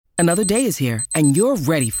Another day is here, and you're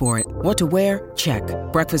ready for it. What to wear? Check.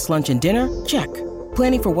 Breakfast, lunch, and dinner? Check.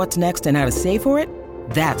 Planning for what's next and how to save for it?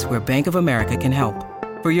 That's where Bank of America can help.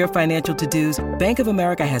 For your financial to-dos, Bank of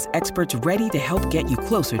America has experts ready to help get you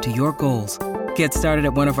closer to your goals. Get started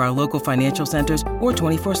at one of our local financial centers or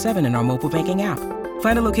 24/7 in our mobile banking app.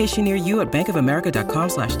 Find a location near you at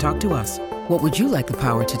bankofamerica.com/talktous. What would you like the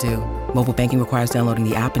power to do? Mobile banking requires downloading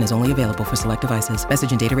the app and is only available for select devices. Message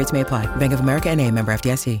and data rates may apply. Bank of America N.A., member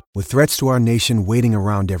FDIC. With threats to our nation waiting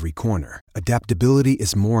around every corner, adaptability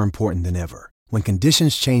is more important than ever. When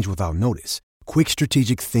conditions change without notice, quick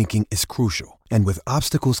strategic thinking is crucial. And with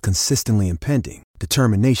obstacles consistently impending,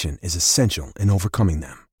 determination is essential in overcoming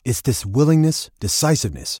them. It's this willingness,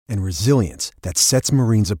 decisiveness, and resilience that sets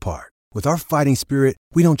Marines apart. With our fighting spirit,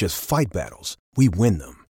 we don't just fight battles, we win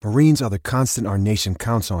them. Marines are the constant our nation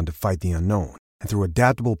counts on to fight the unknown. And through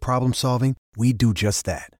adaptable problem solving, we do just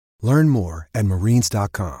that. Learn more at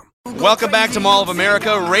marines.com. Welcome back to Mall of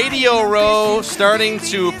America. Radio Row starting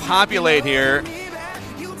to populate here.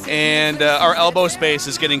 And our elbow space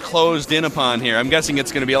is getting closed in upon here. I'm guessing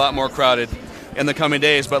it's going to be a lot more crowded in the coming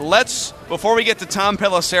days. But before we get to Tom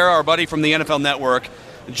Pelissero, our buddy from the NFL Network,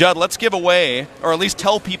 Judd, let's give away, or at least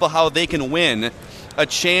tell people how they can win a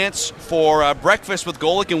chance for breakfast with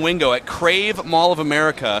Golic and Wingo at Crave Mall of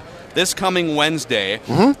America this coming Wednesday.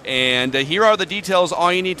 Mm-hmm. And here are the details,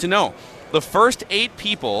 all you need to know. The first 8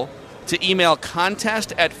 people to email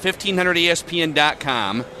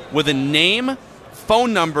contest@1500ESPN.com with a name,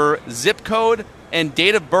 phone number, zip code, and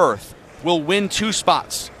date of birth will win 2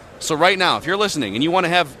 spots. So right now, if you're listening and you want to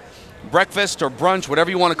have breakfast or brunch, whatever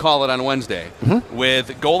you want to call it on Wednesday,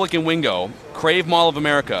 with Golic and Wingo, Crave Mall of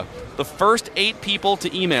America, the first 8 people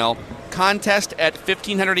to email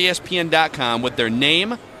contest@1500ESPN.com with their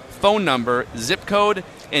name, phone number, zip code,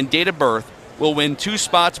 and date of birth will win 2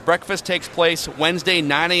 spots. Breakfast takes place Wednesday,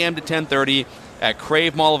 9 a.m. to 10:30 at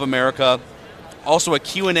Crave Mall of America. Also a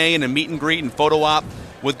Q&A and a meet and greet and photo op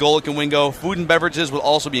with Golic and Wingo. Food and beverages will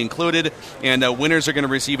also be included, and winners are going to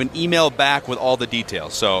receive an email back with all the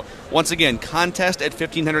details. So, once again,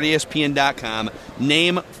 contest@1500ESPN.com,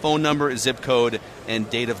 name, phone number, zip code, and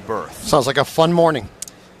date of birth. Sounds like a fun morning.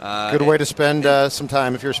 Good way to spend some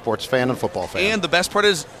time if you're a sports fan and football fan. And the best part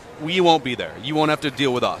is we won't be there. You won't have to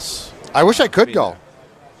deal with us. I wish I could go.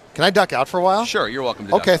 Can I duck out for a while? Sure, you're welcome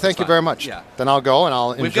to. Okay, thank you very much. Yeah. Then I'll go and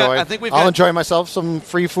I'll enjoy. I'll enjoy myself some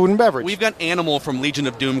free food and beverage. We've got Animal from Legion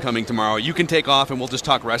of Doom coming tomorrow. You can take off and we'll just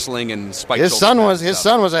talk wrestling and spike. His son was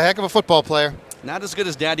a heck of a football player. Not as good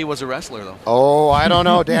as Daddy was a wrestler, though. Oh, I don't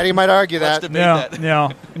know. Daddy might argue that.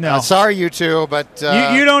 No. Sorry, you two, but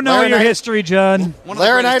you don't know your history, Judd.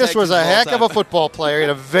 Laurinaitis was a heck of a football player. He had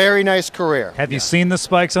a very nice career. Have you seen the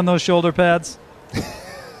spikes on those shoulder pads?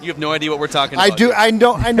 You have no idea what we're talking about. I do. I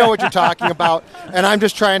know what you're talking about, and I'm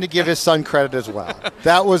just trying to give his son credit as well.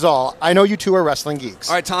 That was all. I know you two are wrestling geeks.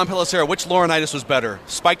 All right, Tom Pelissero, which Laurinaitis was better,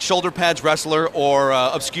 spiked shoulder pads wrestler or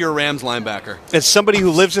obscure Rams linebacker? As somebody who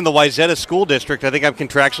lives in the Wayzata school district, I think I'm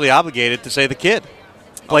contractually obligated to say the kid.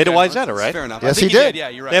 Played at Wayzata, right? Fair enough. Yes, he did. Yeah,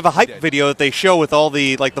 you're right. They have a hype video that they show with all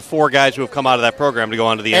the 4 guys who have come out of that program to go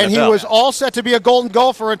on to the NFL. And he was all set to be a Golden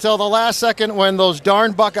Gopher until the last second when those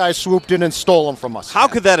darn Buckeyes swooped in and stole him from us. How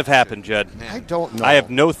could that have happened, Judd? I don't know. I have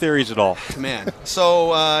no theories at all. Man.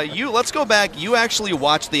 So let's go back. You actually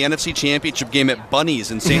watched the NFC Championship game at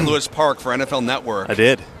Bunny's in St. Louis Park for NFL Network. I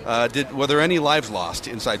did. Were there any lives lost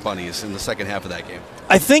inside Bunny's in the second half of that game?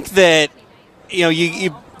 I think that,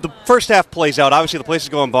 the first half plays out. Obviously, the place is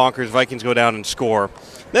going bonkers. Vikings go down and score.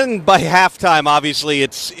 Then by halftime, obviously,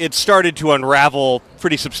 it started to unravel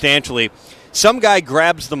pretty substantially. Some guy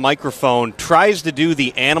grabs the microphone, tries to do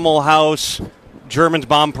the Animal House, Germans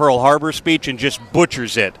bomb Pearl Harbor speech, and just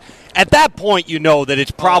butchers it. At that point, you know that it's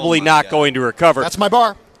probably not going to recover. That's my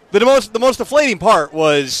bar. The most deflating part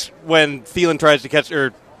was when Thielen tries to catch,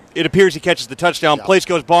 or it appears he catches the touchdown. Yeah. Place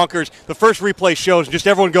goes bonkers. The first replay shows, and just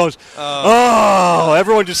everyone goes, oh!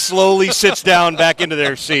 Everyone just slowly sits down back into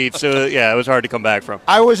their seats. So, it was hard to come back from.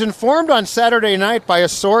 I was informed on Saturday night by a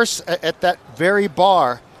source at that very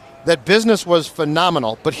bar that business was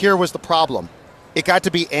phenomenal, but here was the problem. It got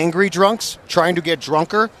to be angry drunks trying to get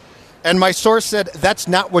drunker, and my source said, that's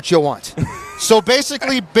not what you want. So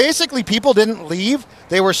basically people didn't leave.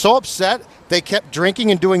 They were so upset. They kept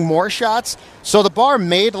drinking and doing more shots. So the bar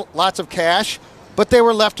made lots of cash, but they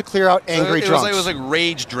were left to clear out angry drunks. It was like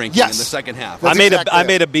rage drinking in the second half. I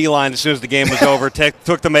made a beeline as soon as the game was over,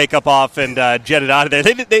 took the makeup off, and jetted out of there.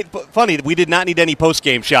 Funny, we did not need any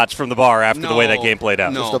post-game shots from the bar after the way that game played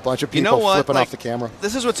out. Just a bunch of people flipping off the camera.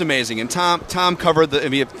 This is what's amazing. And Tom covered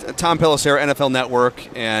Tom Pelissero, NFL Network,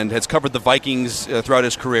 and has covered the Vikings throughout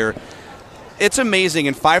his career. It's amazing,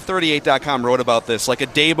 and 538.com wrote about this like a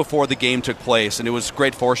day before the game took place, and it was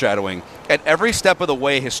great foreshadowing. At every step of the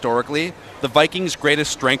way historically, the Vikings'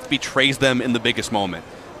 greatest strength betrays them in the biggest moment.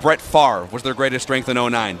 Brett Favre was their greatest strength in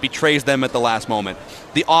 2009, betrays them at the last moment.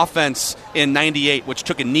 The offense in 98, which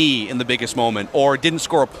took a knee in the biggest moment, or didn't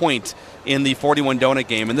score a point in the 41 donut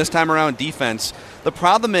game. And this time around, defense. The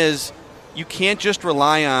problem is you can't just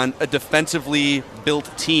rely on a defensively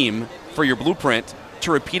built team for your blueprint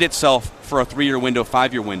to repeat itself for a 3-year window,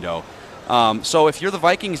 5-year window. So if you're the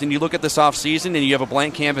Vikings and you look at this offseason and you have a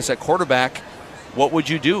blank canvas at quarterback, what would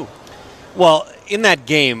you do? Well, in that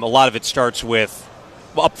game, a lot of it starts with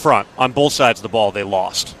up front, on both sides of the ball, they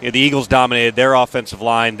lost. The Eagles dominated their offensive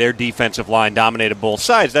line. Their defensive line dominated both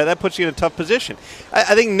sides. That puts you in a tough position.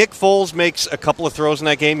 I think Nick Foles makes a couple of throws in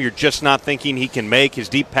that game you're just not thinking he can make. His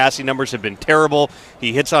deep passing numbers have been terrible.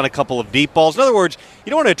 He hits on a couple of deep balls. In other words, you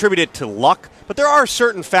don't want to attribute it to luck, but there are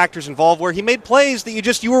certain factors involved where he made plays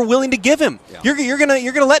that you were willing to give him. Yeah. You're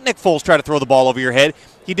gonna let Nick Foles try to throw the ball over your head.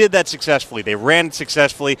 He did that successfully. They ran it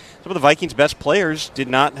successfully. Some of the Vikings' best players did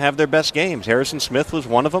not have their best games. Harrison Smith was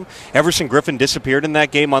one of them. Everson Griffin disappeared in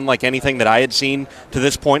that game, unlike anything that I had seen to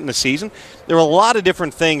this point in the season. There were a lot of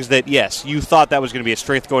different things that, yes, you thought that was going to be a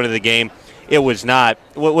strength going into the game. It was not.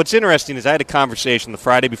 What's interesting is I had a conversation the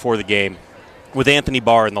Friday before the game with Anthony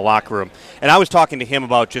Barr in the locker room. And I was talking to him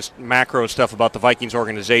about just macro stuff about the Vikings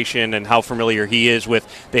organization and how familiar he is with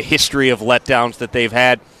the history of letdowns that they've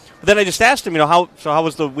had. But then I just asked him, how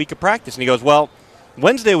was the week of practice? And he goes, well,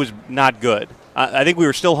 Wednesday was not good. I think we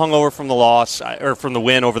were still hungover from the loss, or from the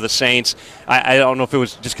win over the Saints. I don't know if it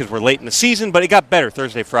was just because we're late in the season, but it got better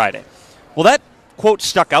Thursday, Friday. Well, that quote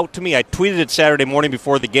stuck out to me. I tweeted it Saturday morning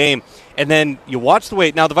before the game, and then you watch the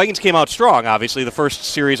way. Now, the Vikings came out strong, obviously. The first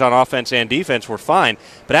series on offense and defense were fine,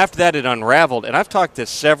 but after that it unraveled. And I've talked to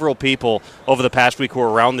several people over the past week who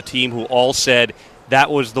were around the team who all said that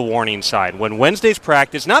was the warning sign. When Wednesday's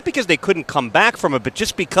practice, not because they couldn't come back from it, but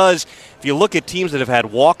just because if you look at teams that have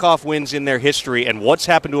had walk-off wins in their history and what's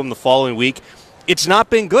happened to them the following week, it's not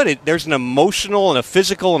been good. There's an emotional and a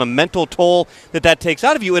physical and a mental toll that takes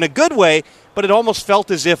out of you in a good way, but it almost felt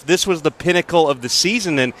as if this was the pinnacle of the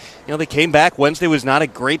season. And, they came back. Wednesday was not a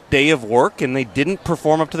great day of work, and they didn't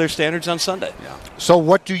perform up to their standards on Sunday. Yeah. So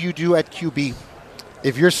what do you do at QB?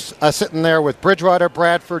 If you're sitting there with Bridgewater,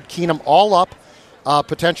 Bradford, Keenum all up,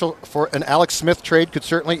 potential for an Alex Smith trade could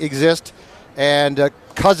certainly exist, and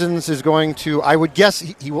Cousins is going to, I would guess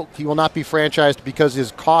he will not be franchised because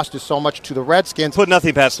his cost is so much to the Redskins. Put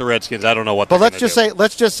nothing past the Redskins. I don't know what. But let's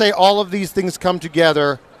just say all of these things come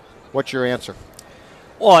together. What's your answer?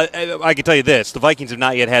 Well, I can tell you this. The Vikings have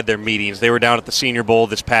not yet had their meetings. They were down at the Senior Bowl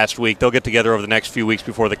this past week. They'll get together over the next few weeks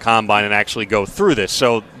before the Combine and actually go through this.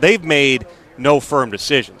 So they've made no firm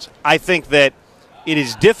decisions. I think that it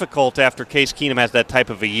is difficult after Case Keenum has that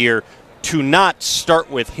type of a year to not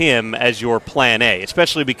start with him as your plan A,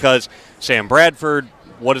 especially because Sam Bradford,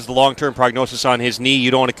 what is the long-term prognosis on his knee?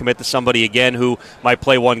 You don't want to commit to somebody again who might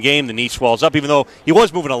play one game, the knee swells up, even though he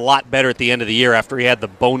was moving a lot better at the end of the year after he had the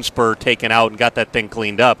bone spur taken out and got that thing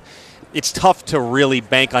cleaned up. It's tough to really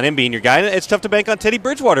bank on him being your guy. It's tough to bank on Teddy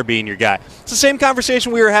Bridgewater being your guy. It's the same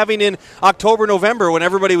conversation we were having in October, November when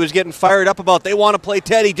everybody was getting fired up about they want to play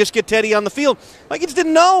Teddy, just get Teddy on the field. Vikings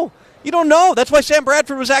didn't know. You don't know. That's why Sam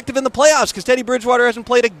Bradford was active in the playoffs, because Teddy Bridgewater hasn't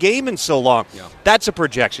played a game in so long. Yeah. That's a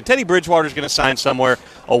projection. Teddy Bridgewater is going to sign somewhere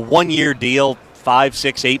a one-year deal, $5,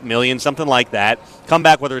 $6, $8 million, something like that. Come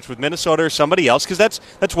back, whether it's with Minnesota or somebody else, because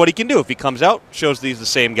that's what he can do. If he comes out, shows that he's the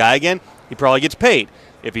same guy again, he probably gets paid.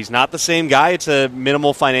 If he's not the same guy, it's a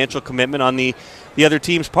minimal financial commitment on the other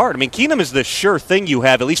team's part. I mean, Keenum is the sure thing you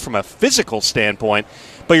have, at least from a physical standpoint,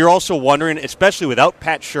 but you're also wondering, especially without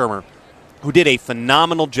Pat Shurmur, who did a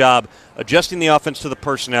phenomenal job adjusting the offense to the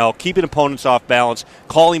personnel, keeping opponents off balance,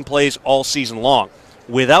 calling plays all season long.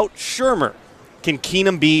 Without Shurmur, can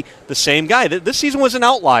Keenum be the same guy? This season was an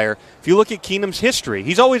outlier. If you look at Keenum's history,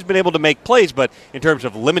 he's always been able to make plays, but in terms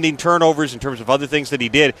of limiting turnovers, in terms of other things that he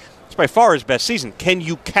did, it's by far his best season. Can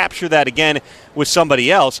you capture that again with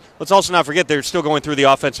somebody else? Let's also not forget they're still going through the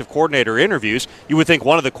offensive coordinator interviews. You would think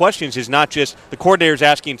one of the questions is not just the coordinators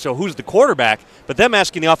asking, so who's the quarterback, but them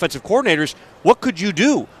asking the offensive coordinators, what could you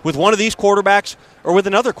do with one of these quarterbacks or with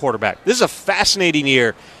another quarterback? This is a fascinating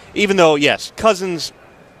year, even though, yes, Cousins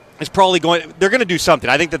is probably they're going to do something.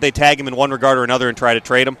 I think that they tag him in one regard or another and try to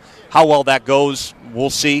trade him. How well that goes,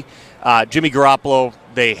 we'll see. Jimmy Garoppolo,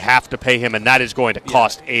 they have to pay him, and that is going to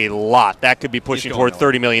cost a lot. That could be pushing toward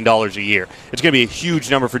 $30 million a year. It's going to be a huge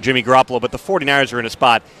number for Jimmy Garoppolo, but the 49ers are in a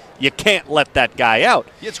spot you can't let that guy out.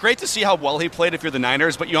 Yeah, it's great to see how well he played if you're the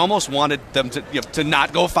Niners, but you almost wanted them to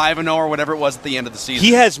not go 5-0 or whatever it was at the end of the season.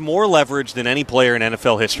 He has more leverage than any player in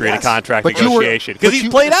NFL history in a contract negotiation because he's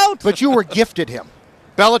played out. But you were gifted him.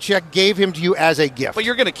 Belichick gave him to you as a gift. But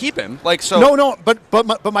you're going to keep him. So. No.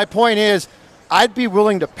 But my point is, I'd be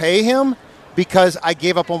willing to pay him because I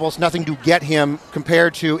gave up almost nothing to get him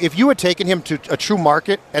compared to if you had taken him to a true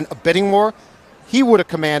market and a bidding war, he would have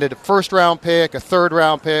commanded a first-round pick, a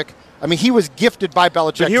third-round pick. I mean, he was gifted by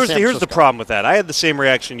Belichick. But here's the problem with that. I had the same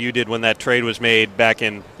reaction you did when that trade was made back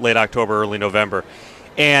in late October, early November.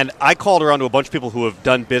 And I called around to a bunch of people who have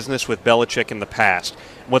done business with Belichick in the past.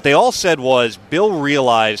 What they all said was Bill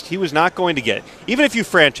realized he was not going to get, even if you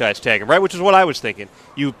franchise tag him, right, which is what I was thinking.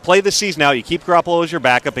 You play the season out, you keep Garoppolo as your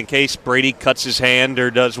backup in case Brady cuts his hand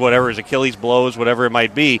or does whatever, his Achilles blows, whatever it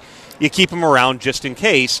might be. You keep him around just in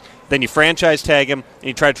case. Then you franchise tag him, and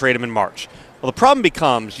you try to trade him in March. Well, the problem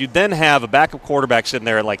becomes you then have a backup quarterback sitting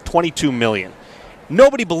there at like $22 million.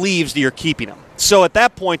 Nobody believes that you're keeping him. So at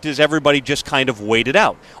that point, does everybody just kind of wait it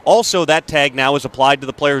out? Also, that tag now is applied to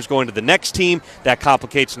the player who's going to the next team. That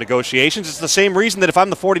complicates negotiations. It's the same reason that if I'm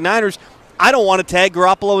the 49ers, I don't want to tag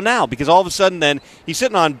Garoppolo now because all of a sudden then he's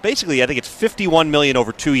sitting on basically I think it's $51 million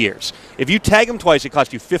over 2 years. If you tag him twice, it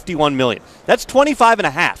costs you $51 million. That's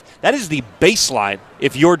 $25.5. That is the baseline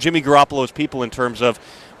if you're Jimmy Garoppolo's people in terms of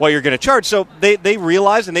what you're going to charge. So they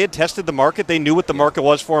realized and they had tested the market. They knew what the market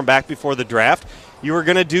was for him back before the draft. You were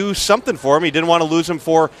going to do something for him. You didn't want to lose him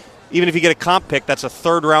for, even if you get a comp pick, that's a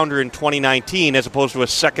third-rounder in 2019 as opposed to a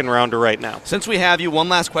second-rounder right now. Since we have you, one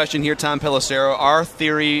last question here, Tom Pelissero. Our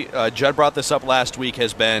theory, Judd brought this up last week,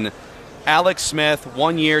 has been Alex Smith,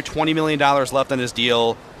 1 year, $20 million left on his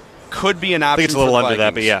deal, could be an option. I think it's a little for the under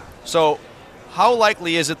that, but yeah. So how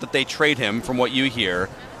likely is it that they trade him from what you hear?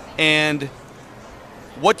 And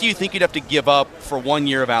what do you think you'd have to give up for 1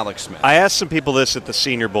 year of Alex Smith? I asked some people this at the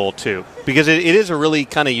Senior Bowl, too, because it is a really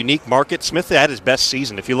kind of unique market. Smith had his best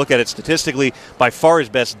season. If you look at it statistically, by far his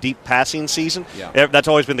best deep passing season. Yeah. That's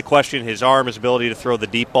always been the question, his arm, his ability to throw the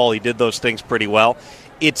deep ball. He did those things pretty well.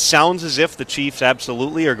 It sounds as if the Chiefs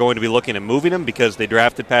absolutely are going to be looking at moving him because they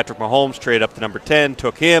drafted Patrick Mahomes, traded up to number 10,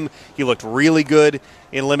 took him. He looked really good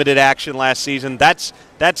in limited action last season. That's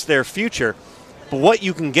their future. But what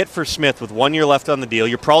you can get for Smith with 1 year left on the deal,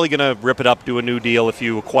 you're probably going to rip it up, do a new deal if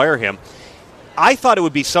you acquire him. I thought it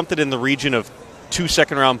would be something in the region of 2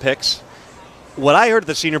 second-round picks. What I heard at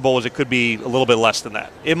the Senior Bowl was it could be a little bit less than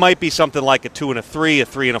that. It might be something like a 2 and a 3, a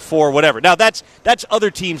 3 and a 4, whatever. Now, that's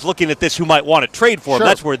other teams looking at this who might want to trade for him. Sure.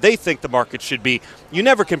 That's where they think the market should be. You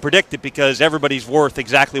never can predict it because everybody's worth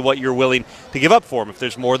exactly what you're willing to give up for him. If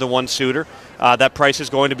there's more than one suitor, that price is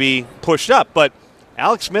going to be pushed up. But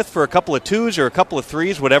Alex Smith for a couple of 2s or a couple of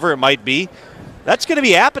 3s, whatever it might be, that's going to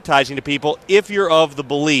be appetizing to people if you're of the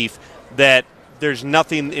belief that there's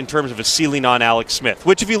nothing in terms of a ceiling on Alex Smith,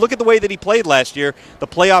 which if you look at the way that he played last year, the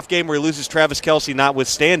playoff game where he loses Travis Kelce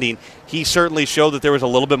notwithstanding, he certainly showed that there was a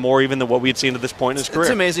little bit more even than what we had seen at this point in his career.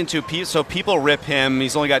 It's amazing, too. So people rip him.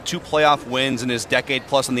 He's only got 2 playoff wins in his decade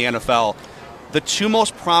plus in the NFL. The 2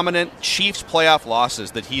 most prominent Chiefs playoff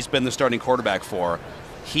losses that he's been the starting quarterback for,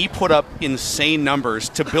 he put up insane numbers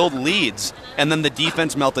to build leads, and then the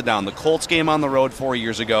defense melted down. The Colts game on the road 4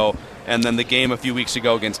 years ago, and then the game a few weeks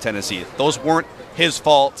ago against Tennessee. Those weren't his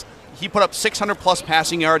fault. He put up 600-plus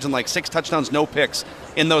passing yards and like 6 touchdowns, no picks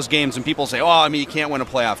in those games, and people say, you can't win a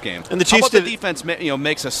playoff game. And the Chiefs the defense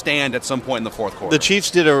makes a stand at some point in the fourth quarter? The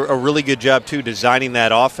Chiefs did a really good job, too, designing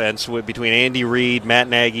that offense between Andy Reid, Matt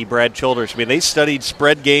Nagy, Brad Childress. I mean, they studied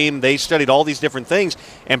spread game. They studied all these different things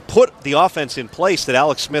and put the offense in place that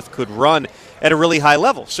Alex Smith could run at a really high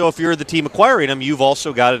level. So if you're the team acquiring him, you've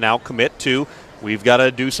also got to now commit to we've got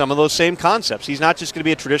to do some of those same concepts. He's not just going to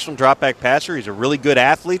be a traditional drop-back passer. He's a really good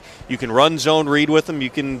athlete. You can run zone read with him. You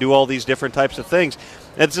can do all these different types of things.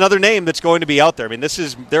 It's another name that's going to be out there. I mean,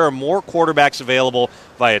 there are more quarterbacks available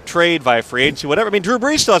via trade, via free agency, whatever. I mean, Drew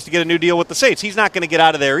Brees still has to get a new deal with the Saints. He's not going to get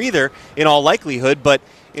out of there either, in all likelihood, but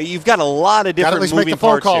you've got a lot of different moving make the phone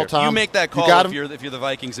parts call, here. Tom. You make that call if you're the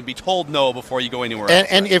Vikings and be told no before you go anywhere else.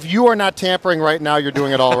 And if you are not tampering right now, you're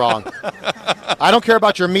doing it all wrong. I don't care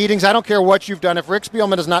about your meetings. I don't care what you've done. If Rick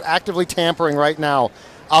Spielman is not actively tampering right now,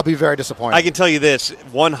 I'll be very disappointed. I can tell you this.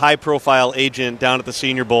 One high-profile agent down at the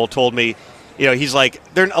Senior Bowl told me, he's like,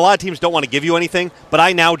 a lot of teams don't want to give you anything, but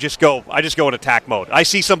I just go in attack mode. I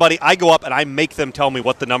see somebody, I go up and I make them tell me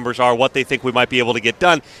what the numbers are, what they think we might be able to get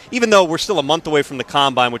done, even though we're still a month away from the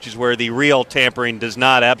combine, which is where the real tampering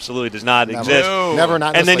absolutely does not exist. Never,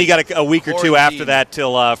 not. And then you got a week or two after that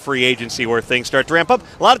till free agency where things start to ramp up.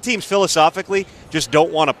 A lot of teams philosophically just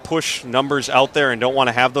don't want to push numbers out there and don't want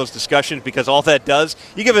to have those discussions, because all that does,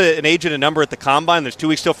 you give an agent a number at the combine, there's 2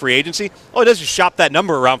 weeks till free agency, it does just shop that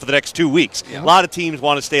number around for the next 2 weeks. Yeah. A lot of teams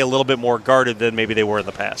want to stay a little bit more guarded than maybe they were in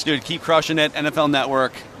the past. Dude, keep crushing it. NFL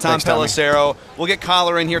Network. Thanks, Pelissero. We'll get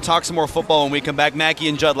Collar in here, talk some more football when we come back. Mackey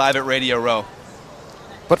and Judd live at Radio Row.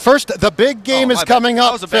 But first, the big game is coming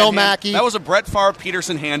up, Phil Mackey. That was a Brett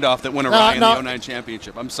Favre-Peterson handoff that went awry in the 2009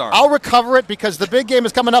 championship. I'm sorry. I'll recover it because the big game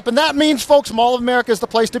is coming up, and that means, folks, Mall of America is the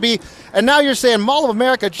place to be. And now you're saying, Mall of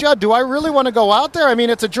America, Judd, do I really want to go out there? I mean,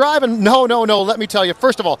 it's a drive, and no. Let me tell you.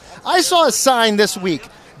 First of all, I saw a sign this week.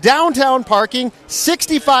 Downtown parking,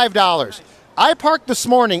 $65. I parked this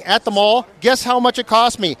morning at the mall. Guess how much it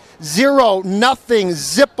cost me? $0, nothing,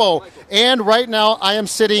 Zippo. And right now I am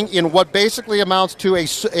sitting in what basically amounts to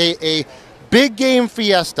a big game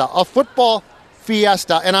fiesta, a football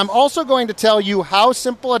fiesta. And I'm also going to tell you how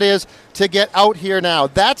simple it is to get out here now.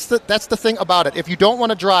 That's the thing about it. If you don't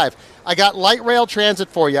want to drive, I got light rail transit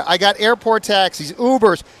for you. I got airport taxis,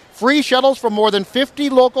 Ubers, free shuttles from more than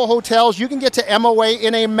 50 local hotels. You can get to MOA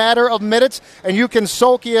in a matter of minutes, and you can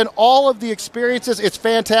soak in all of the experiences. It's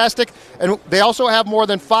fantastic. And they also have more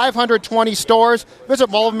than 520 stores.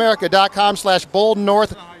 Visit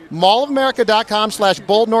mallamerica.com/boldnorth.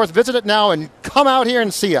 mallamerica.com/boldnorth. Visit it now and come out here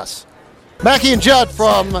and see us. Mackey and Judd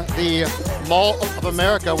from the Mall of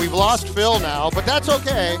America. We've lost Phil now, but that's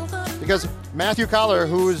okay because Matthew Collar,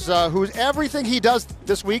 who's everything he does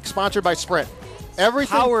this week, sponsored by Sprint.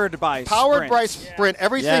 Everything powered by Sprint.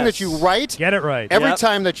 Everything that you write, get it right. Every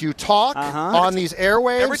time that you talk on these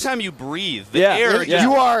airwaves, every time you breathe, the air.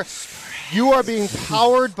 You are being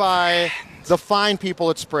powered by the fine people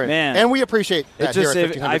at Sprint, and we appreciate that.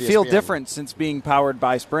 I feel different since being powered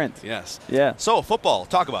by Sprint. Yes. Yeah. So football,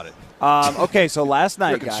 talk about it. Okay, so last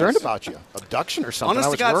night, guys. Concerned about you. Abduction or something.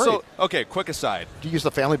 Honest to God, worried. Okay, quick aside. Do you use the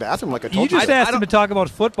family bathroom like I told you? You just asked him to talk about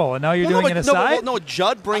football, and now you're doing an aside? No,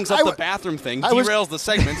 Judd brings up the bathroom thing, derails the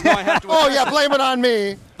segment. Now I have to blame it on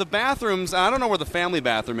me. The bathrooms, I don't know where the family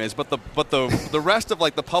bathroom is, but the rest of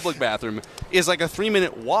the public bathroom is like a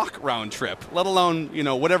 3-minute walk round trip, let alone,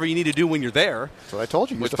 whatever you need to do when you're there. That's what I told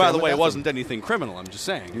you. Which, by the way, wasn't anything criminal, I'm just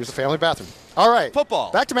saying. Use the family bathroom. All right.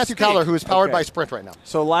 Football. Back to Matthew Collar, who is powered by Sprint right now.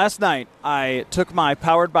 So last night, I took my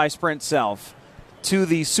powered by Sprint self to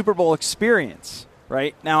the Super Bowl experience.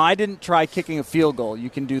 Right? Now, I didn't try kicking a field goal. You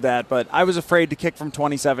can do that, but I was afraid to kick from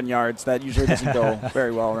 27 yards. That usually doesn't go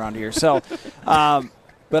very well around here. So,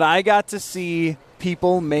 but I got to see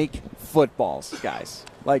people make footballs, guys.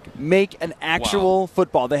 Like, make an actual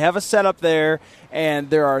football. They have a setup there, and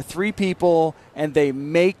there are 3 people, and they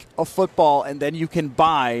make a football, and then you can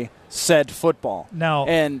buy said football. No.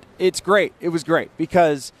 And it's great. It was great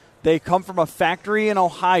because they come from a factory in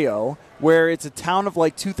Ohio where it's a town of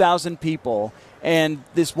like 2,000 people, and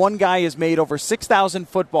this one guy has made over 6,000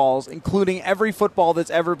 footballs, including every football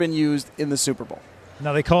that's ever been used in the Super Bowl.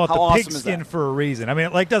 Now, they call it the pigskin for a reason. I mean,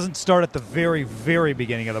 it doesn't start at the very, very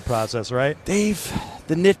beginning of the process, right? Dave,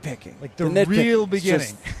 the nitpicking. Like the real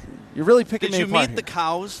beginning. You're really picking me apart. Did you meet the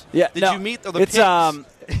cows? Yeah. Did you meet the pigs?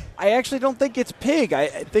 I actually don't think it's pig. I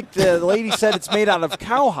think the lady said it's made out of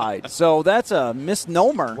cowhide, so that's a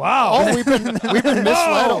misnomer. Wow. Oh, we've been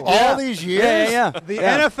misled all these years. Yeah. The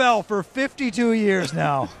NFL for 52 years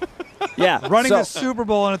now. Yeah. Running the Super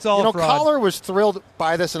Bowl, and it's all fraud. Collar was thrilled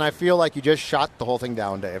by this, and I feel like you just shot the whole thing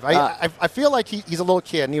down, Dave. I feel like he's a little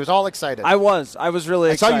kid, and he was all excited. I was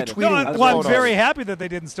really excited. I saw you tweeting. I'm very happy that they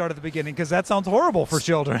didn't start at the beginning, because that sounds horrible for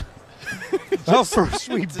children. Well, first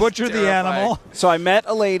we butchered the animal. So I met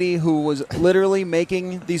a lady who was literally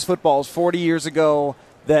making these footballs 40 years ago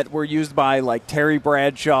that were used by like Terry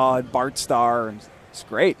Bradshaw and Bart Starr. It's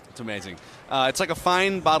great. It's amazing. It's like a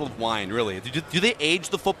fine bottled wine, really. Do they age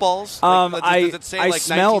the footballs? Does it say I like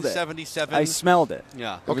smelled 1977? I smelled it.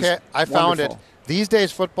 Yeah. Okay, I found it. These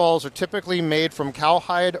days, footballs are typically made from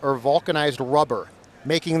cowhide or vulcanized rubber,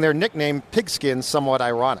 making their nickname pigskin somewhat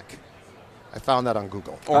ironic. I found that on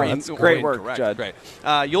Google. Great work, Judd. Great.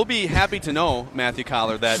 You'll be happy to know, Matthew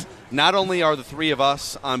Collar, that not only are the 3 of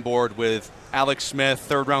us on board with Alex Smith,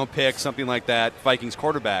 3rd-round pick, something like that, Vikings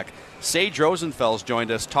quarterback, Sage Rosenfels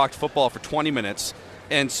joined us, talked football for 20 minutes,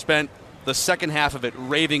 and spent the second half of it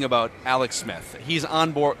raving about Alex Smith. He's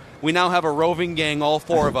on board. We now have a roving gang, all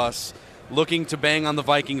 4 of us, looking to bang on the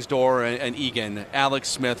Vikings' door and Egan, Alex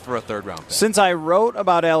Smith for a third-round pick. Since I wrote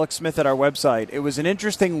about Alex Smith at our website, it was an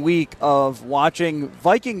interesting week of watching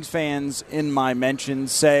Vikings fans in my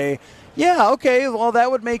mentions say, yeah, okay, well,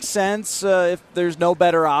 that would make sense if there's no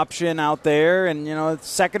better option out there. And,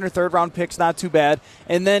 second or third round pick's not too bad.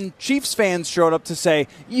 And then Chiefs fans showed up to say,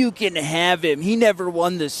 you can have him. He never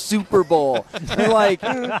won the Super Bowl. And like,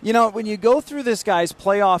 when you go through this guy's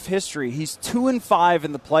playoff history, he's 2-5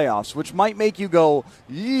 in the playoffs, which might make you go,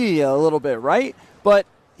 yeah, a little bit, right? But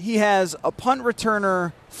he has a punt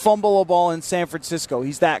returner fumble a ball in San Francisco.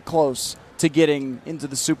 He's that close to getting into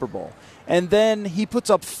the Super Bowl. And then he puts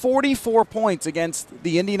up 44 points against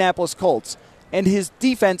the Indianapolis Colts, and his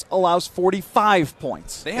defense allows 45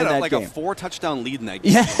 points. They had a a 4-touchdown lead in that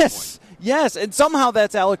game. Yes, and somehow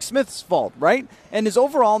that's Alex Smith's fault, right? And his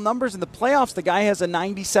overall numbers in the playoffs, the guy has a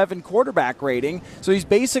 97 quarterback rating, so he's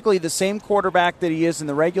basically the same quarterback that he is in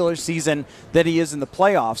the regular season that he is in the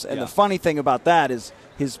playoffs. And the funny thing about that is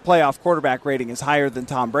his playoff quarterback rating is higher than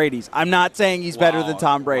Tom Brady's. I'm not saying he's better than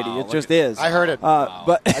Tom Brady. It just is. I heard it.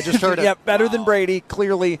 But I just heard it. Yeah, better than Brady,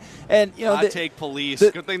 clearly. And Hot take police.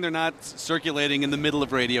 Good thing they're not circulating in the middle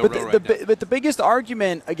of Radio Row right now. But the biggest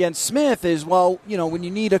argument against Smith is, when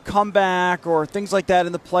you need a comeback or things like that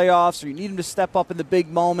in the playoffs, or you need him to step up in the big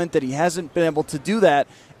moment, that he hasn't been able to do that.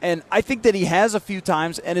 And I think that he has a few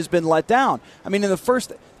times and has been let down. I mean, in the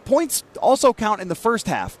first – points also count in the first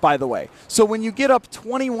half, by the way. So when you get up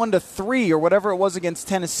 21-3 or whatever it was against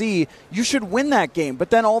Tennessee, you should win that game. But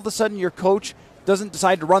then all of a sudden your coach doesn't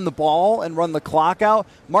decide to run the ball and run the clock out.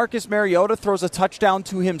 Marcus Mariota throws a touchdown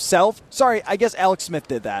to himself. Sorry, I guess Alex Smith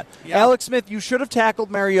did that. Yeah. Alex Smith, you should have tackled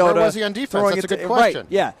Mariota. Where was he on defense? That's a good question. Right,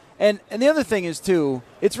 yeah. And the other thing is, too,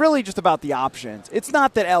 it's really just about the options. It's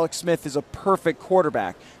not that Alex Smith is a perfect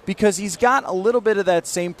quarterback, because he's got a little bit of that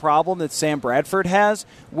same problem that Sam Bradford has,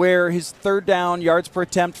 where his third down yards per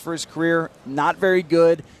attempt for his career, not very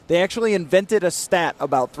good. They actually invented a stat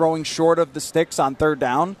about throwing short of the sticks on third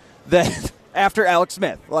down that after Alex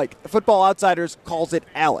Smith. Like, Football Outsiders calls it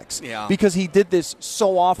Alex, because he did this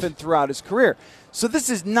so often throughout his career. So this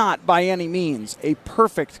is not by any means a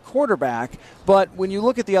perfect quarterback, but when you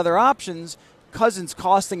look at the other options, Cousins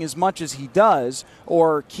costing as much as he does,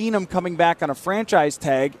 or Keenum coming back on a franchise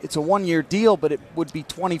tag, it's a one-year deal, but it would be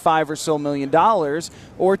 $25 or so million,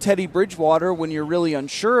 or Teddy Bridgewater when you're really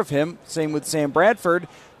unsure of him, same with Sam Bradford,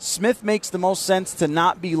 Smith makes the most sense to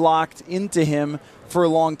not be locked into him for a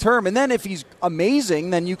long term. And then if he's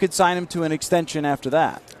amazing, then you could sign him to an extension after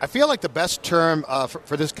that. I feel like the best term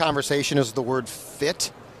for this conversation is the word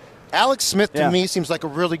fit. Alex Smith to me seems like a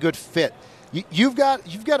really good fit. You've got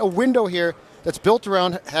a window here that's built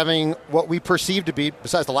around having what we perceive to be,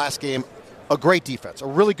 besides the last game, a great defense, a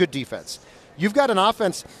really good defense. You've got an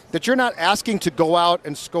offense that you're not asking to go out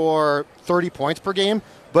and score 30 points per game,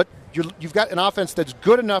 but you've got an offense that's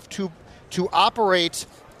good enough to operate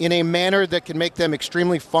in a manner that can make them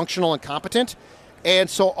extremely functional and competent. And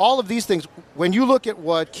so all of these things, when you look at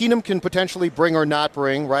what Keenum can potentially bring or not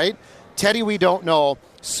bring, right? Teddy, we don't know.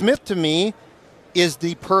 Smith, to me, is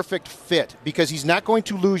the perfect fit because he's not going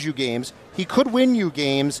to lose you games. He could win you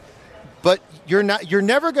games, but you're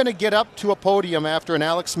never going to get up to a podium after an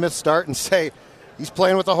Alex Smith start and say, he's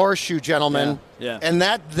playing with a horseshoe, gentlemen. Yeah. And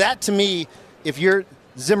that to me,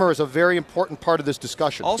 Zimmer is a very important part of this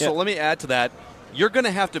discussion. Also, let me add to that. You're going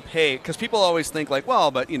to have to pay, because people always think like,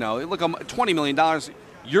 well, but, look, $20 million.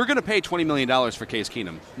 You're going to pay $20 million for Case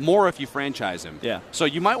Keenum, more if you franchise him. Yeah. So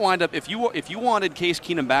you might wind up, if you wanted Case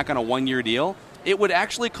Keenum back on a one-year deal, it would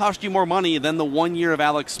actually cost you more money than the 1 year of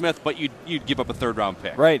Alex Smith, but you'd give up a third-round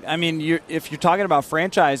pick. Right. I mean, if you're talking about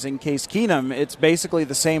franchising Case Keenum, it's basically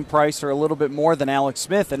the same price or a little bit more than Alex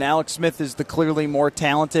Smith, and Alex Smith is the clearly more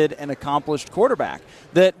talented and accomplished quarterback.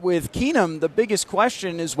 That with Keenum, the biggest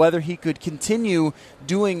question is whether he could continue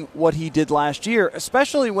doing what he did last year,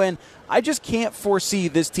 especially when I just can't foresee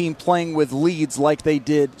this team playing with leads like they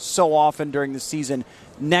did so often during the season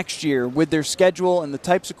next year with their schedule and the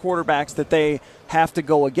types of quarterbacks that they have to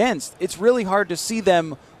go against. It's really hard to see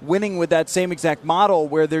them winning with that same exact model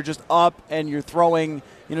where they're just up and you're throwing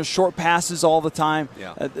short passes all the time.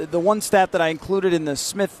 Yeah. The one stat that I included in the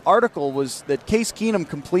Smith article was that Case Keenum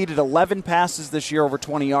completed 11 passes this year over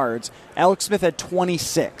 20 yards. Alex Smith had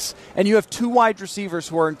 26. And you have two wide receivers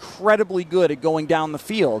who are incredibly good at going down the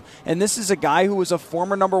field. And this is a guy who was a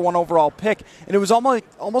former number 1 overall pick. And it was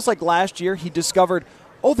almost like last year he discovered,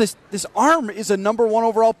 this arm is a number 1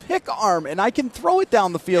 overall pick arm, and I can throw it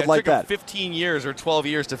down the field like that. It took him 15 years or 12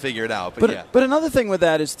 years to figure it out. But another thing with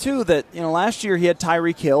that is, too, that last year he had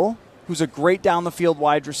Tyreek Hill, who's a great down-the-field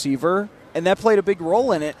wide receiver, and that played a big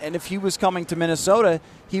role in it. And if he was coming to Minnesota,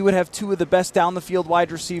 he would have two of the best down-the-field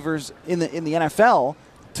wide receivers in the NFL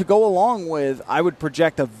to go along with, I would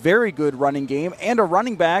project, a very good running game and a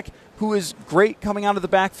running back who is great coming out of the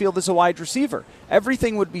backfield as a wide receiver.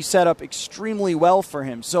 Everything would be set up extremely well for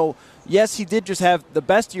him. So, yes, he did just have the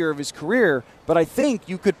best year of his career, but I think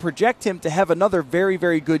you could project him to have another very,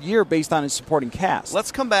 very good year based on his supporting cast.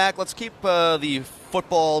 Let's come back. Let's keep the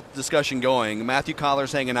football discussion going. Matthew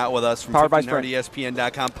Coller's hanging out with us from Powered by Sprint.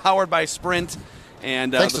 ESPN.com. Powered by Sprint.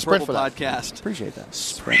 And Thanks the to Sprint Purple for that. Podcast. Appreciate that.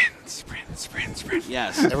 Sprint.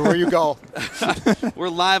 Yes. Everywhere you go. We're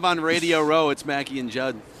live on Radio Row. It's Mackie and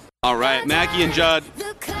Judd. All right, Mackie and Judd.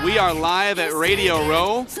 We are live at Radio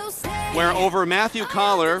Row, where over Matthew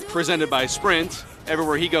Coller, presented by Sprint,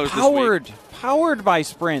 everywhere he goes this week. Powered by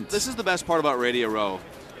Sprint. This is the best part about Radio Row.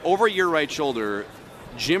 Over your right shoulder,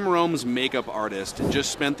 Jim Rome's makeup artist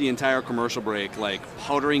just spent the entire commercial break,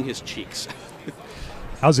 powdering his cheeks.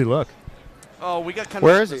 How's he look? Oh, we got kind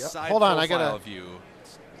Where of is the he? side Hold on, I profile gotta- view.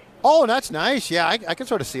 Oh, that's nice. Yeah, I can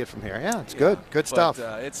sort of see it from here. Yeah, it's good. Good stuff.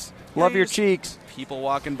 But, it's Love your just cheeks. people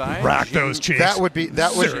walking by. Rock those cheeks. that would be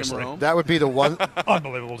Seriously. that would be the one.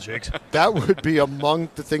 Unbelievable cheeks. That would be among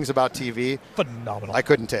the things about TV Phenomenal. I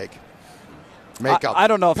couldn't take. Makeup. I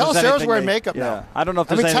don't know if there's Pelissero's anything wearing they- makeup yeah. now. I don't know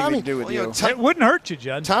if I there's mean, anything Tommy- to do with well, you you. know, It wouldn't hurt you,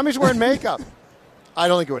 Judd. Tommy's wearing makeup. I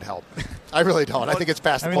don't think it would help. I really don't. I think it's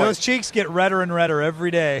past I the mean, those point. cheeks get redder and redder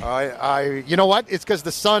every day. You know what? It's because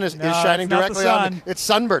the sun is No, shining it's not the directly on sun. me. It's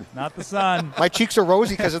sunburn. Not the sun. My cheeks are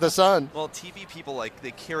rosy because of the sun. Well, TV people,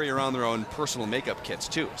 they carry around their own personal makeup kits,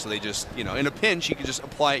 too. So they just, in a pinch, you can just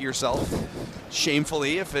apply it yourself,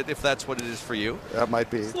 shamefully, if that's what it is for you. That might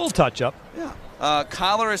be. A little touch-up. Yeah.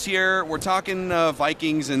 Collar is here. We're talking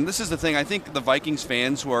Vikings, and this is the thing. I think the Vikings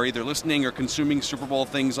fans who are either listening or consuming Super Bowl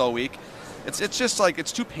things all week, it's just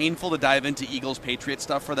it's too painful to dive into Eagles-Patriot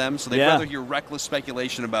stuff for them, so they'd rather hear reckless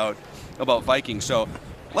speculation about Vikings. So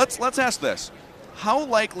let's ask this. How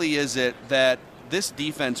likely is it that this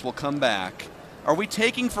defense will come back? Are we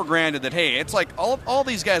taking for granted that, hey, it's all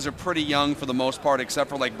these guys are pretty young for the most part, except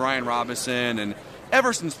for Brian Robinson, and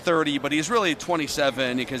Everson's 30, but he's really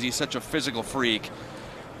 27 because he's such a physical freak.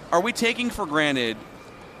 Are we taking for granted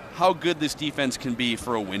how good this defense can be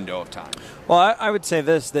for a window of time? Well, I would say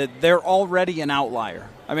this, that they're already an outlier.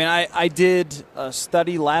 I mean, I did a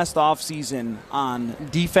study last offseason on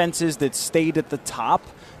defenses that stayed at the top,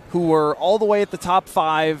 who were all the way at the top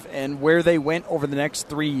 5 and where they went over the next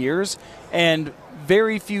 3 years. And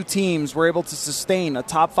very few teams were able to sustain a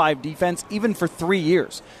top 5 defense even for 3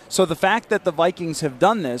 years. So the fact that the Vikings have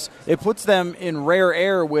done this, it puts them in rare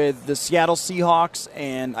air with the Seattle Seahawks,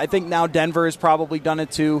 and I think now Denver has probably done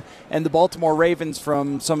it too, and the Baltimore Ravens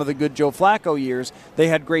from some of the good Joe Flacco years. They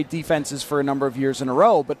had great defenses for a number of years in a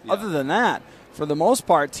row, but other than that, for the most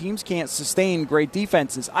part, teams can't sustain great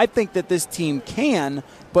defenses. I think that this team can,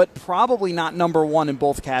 but probably not number one in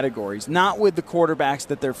both categories, not with the quarterbacks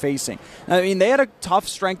that they're facing. I mean, they had a tough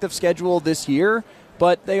strength of schedule this year,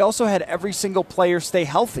 but they also had every single player stay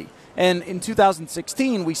healthy. And in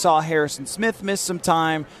 2016, we saw Harrison Smith miss some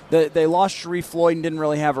time. They lost Sharif Floyd and didn't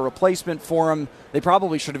really have a replacement for him. They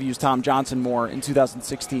probably should have used Tom Johnson more in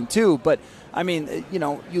 2016 too. But, I mean,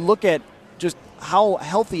 you look at just how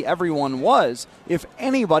healthy everyone was. If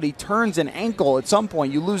anybody turns an ankle at some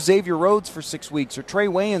point, you lose Xavier Rhodes for 6 weeks or Trey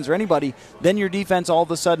Wayans or anybody, then your defense all of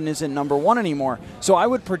a sudden isn't number one anymore. So I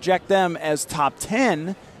would project them as top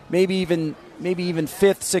 10, maybe even 5th,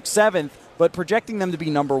 6th, 7th, but projecting them to be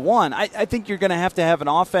number one. I think you're going to have an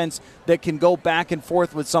offense that can go back and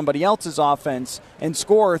forth with somebody else's offense and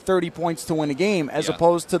score 30 points to win a game, as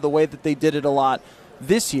opposed to the way that they did it a lot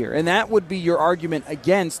this year. And that would be your argument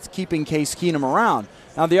against keeping Case Keenum around.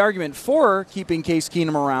 Now, the argument for keeping Case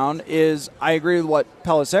Keenum around is, I agree with what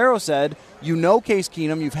Pelissero said. You know Case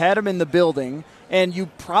Keenum, you've had him in the building, and you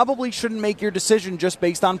probably shouldn't make your decision just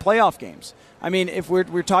based on playoff games. I mean, if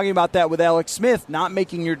we're talking about that with Alex Smith, not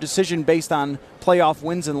making your decision based on playoff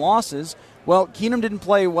wins and losses, well, Keenum didn't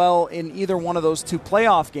play well in either one of those 2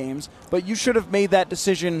 playoff games, but you should have made that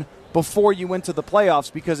decision before you went to the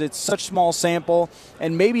playoffs because it's such small sample,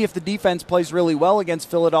 and maybe if the defense plays really well against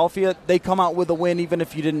Philadelphia, they come out with a win even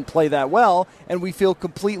if you didn't play that well, and we feel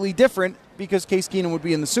completely different because Case Keenum would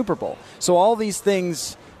be in the Super Bowl. So all these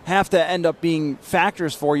things have to end up being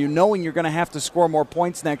factors for you, knowing you're going to have to score more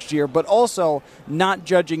points next year, but also not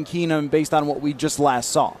judging Keenum based on what we just last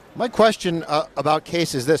saw. My question about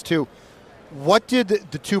Case is this, too. What did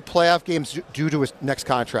the 2 playoff games do to his next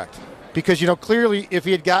contract? Because, clearly if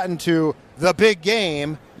he had gotten to the big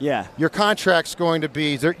game, your contract's going to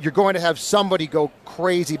be, you're going to have somebody go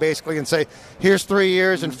crazy basically and say, here's 3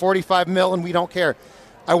 years and $45 million and we don't care.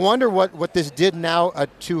 I wonder what this did now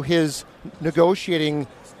to his negotiating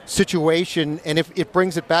situation, and if it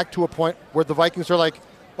brings it back to a point where the Vikings are like,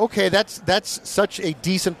 okay, that's such a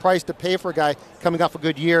decent price to pay for a guy coming off a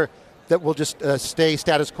good year that will just stay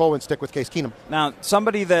status quo and stick with Case Keenum. Now,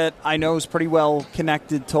 somebody that I know is pretty well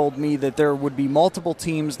connected told me that there would be multiple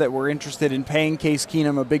teams that were interested in paying Case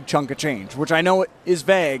Keenum a big chunk of change, which I know is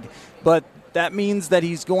vague, but that means that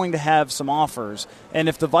he's going to have some offers. And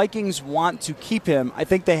if the Vikings want to keep him, I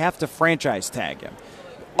think they have to franchise tag him.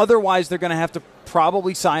 Otherwise, they're going to have to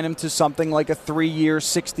probably sign him to something like a 3-year,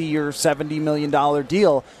 $60 or $70 million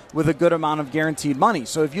deal with a good amount of guaranteed money.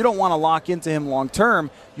 So if you don't want to lock into him long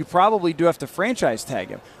term, you probably do have to franchise tag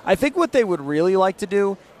him. I think what they would really like to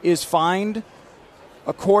do is find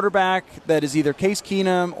a quarterback that is either Case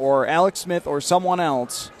Keenum or Alex Smith or someone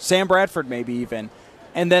else, Sam Bradford maybe even,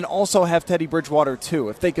 and then also have Teddy Bridgewater too.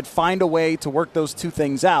 If they could find a way to work those two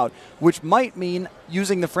things out, which might mean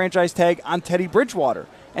using the franchise tag on Teddy Bridgewater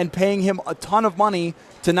and paying him a ton of money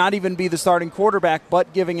to not even be the starting quarterback,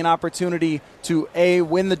 but giving an opportunity to, A,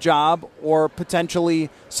 win the job or potentially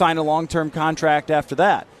sign a long-term contract after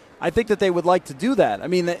that. I think that they would like to do that. I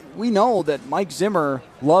mean, we know that Mike Zimmer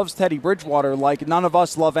loves Teddy Bridgewater like none of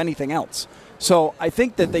us love anything else. So I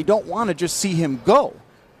think that they don't want to just see him go,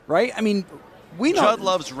 right? I mean, we know Judd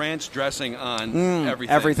loves ranch dressing on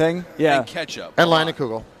everything. Everything, yeah. And ketchup. And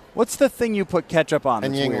Leinenkugel. What's the thing you put ketchup on?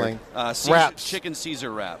 And that's Yingling. weird? Wraps. Chicken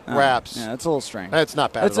Caesar wrap. Wraps. Yeah, that's a little strange. It's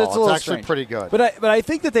not bad at all. It's actually strange. pretty good. But I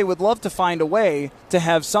think that they would love to find a way to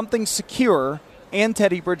have something secure and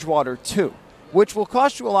Teddy Bridgewater too, which will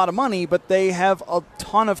cost you a lot of money, but they have a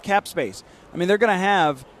ton of cap space. I mean, they're going to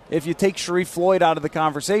have, if you take Sharif Floyd out of the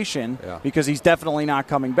conversation, because he's definitely not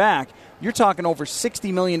coming back, you're talking over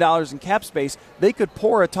 $60 million in cap space. They could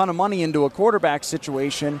pour a ton of money into a quarterback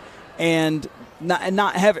situation and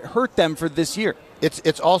not have it hurt them for this year.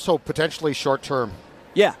 It's also potentially short term.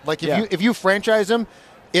 Yeah. Like if you franchise him,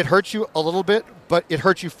 it hurts you a little bit, but it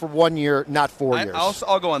hurts you for 1 year, not 4 years.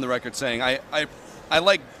 I'll go on the record saying I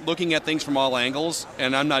like looking at things from all angles,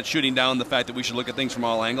 and I'm not shooting down the fact that we should look at things from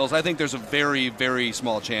all angles. I think there's a very, very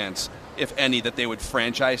small chance, if any, that they would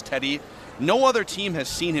franchise Teddy. No other team has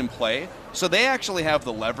seen him play, so they actually have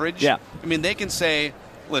the leverage. Yeah. I mean, they can say,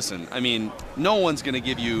 listen, I mean, no one's going to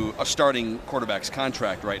give you a starting quarterback's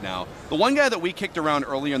contract right now. The one guy that we kicked around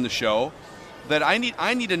earlier in the show that I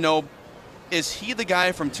need to know, is he the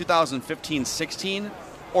guy from 2015-16,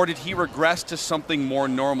 or did he regress to something more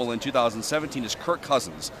normal in 2017 is Kirk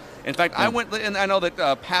Cousins? In fact, I went, and I know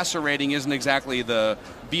that passer rating isn't exactly the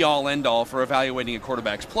be-all, end-all for evaluating a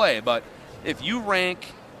quarterback's play, but if you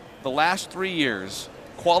rank the last 3 years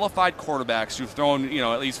qualified quarterbacks who've thrown,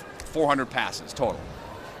 at least 400 passes total,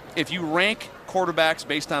 if you rank quarterbacks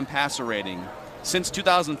based on passer rating since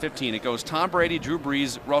 2015, it goes Tom Brady, Drew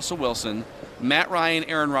Brees, Russell Wilson, Matt Ryan,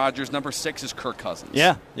 Aaron Rodgers. Number 6 is Kirk Cousins.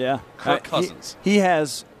 Yeah. Kirk Cousins. He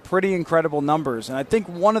has pretty incredible numbers, and I think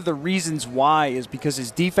one of the reasons why is because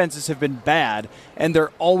his defenses have been bad, and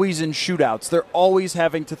they're always in shootouts. They're always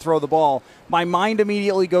having to throw the ball. My mind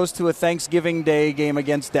immediately goes to a Thanksgiving Day game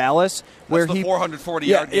against Dallas, where That's the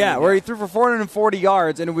 440-yard game. Yeah, where he threw for 440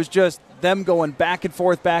 yards, and it was just them going back and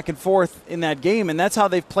forth in that game, and that's how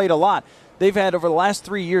they've played a lot. They've had, over the last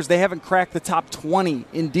 3 years, they haven't cracked the top 20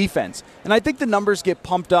 in defense. And I think the numbers get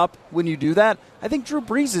pumped up when you do that. I think Drew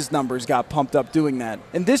Brees' numbers got pumped up doing that.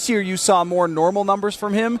 And this year you saw more normal numbers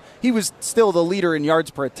from him. He was still the leader in yards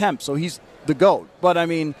per attempt, so he's the GOAT. But, I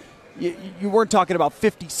mean, you weren't talking about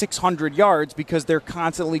 5,600 yards because they're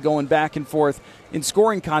constantly going back and forth in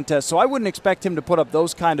scoring contests. So I wouldn't expect him to put up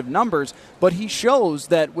those kind of numbers. But he shows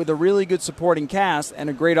that with a really good supporting cast and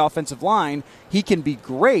a great offensive line, he can be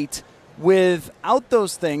great. Without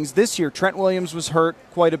those things, this year Trent Williams was hurt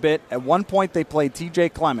quite a bit. At one point they played T.J.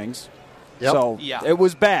 Clemmings. Yep. So it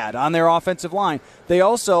was bad on their offensive line. They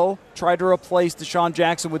also tried to replace Deshaun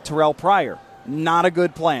Jackson with Terrell Pryor. Not a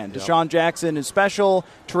good plan. Yep. Deshaun Jackson is special.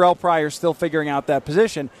 Terrell Pryor still figuring out that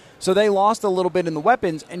position. So they lost a little bit in the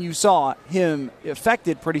weapons, and you saw him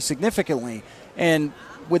affected pretty significantly. And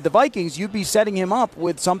with the Vikings, you'd be setting him up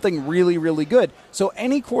with something really, really good. So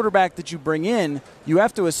any quarterback that you bring in, you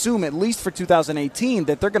have to assume, at least for 2018,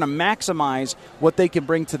 that they're going to maximize what they can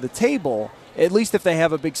bring to the table, at least if they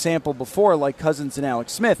have a big sample before, like Cousins and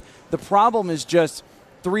Alex Smith. The problem is just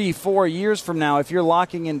 3-4 years from now, if you're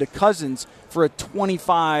locking into Cousins for a $25,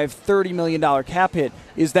 $30 million cap hit,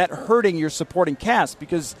 is that hurting your supporting cast?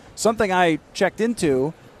 Because something I checked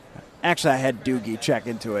into, actually I had Doogie check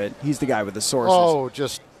into it. He's the guy with the sources. Oh,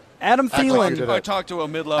 just Adam Thielen. Like I talked to a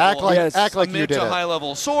mid-level, act like mid you did to it.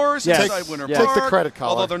 high-level source Yes. inside Winter Take Park. the credit,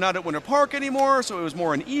 Colin. Although they're not at Winter Park anymore, so it was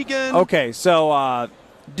more in Egan. Okay, so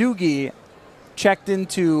Doogie checked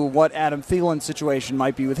into what Adam Thielen's situation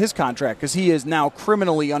might be with his contract, because he is now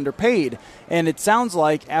criminally underpaid. And it sounds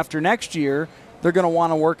like after next year, they're going to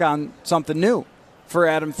want to work on something new for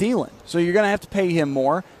Adam Thielen. So you're going to have to pay him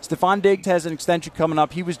more. Stephon Diggs has an extension coming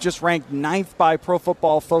up. He was just ranked 9th by Pro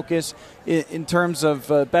Football Focus in terms of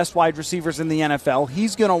best wide receivers in the NFL.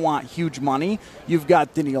 He's going to want huge money. You've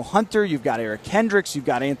got Danielle Hunter. You've got Eric Kendricks. You've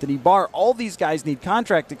got Anthony Barr. All these guys need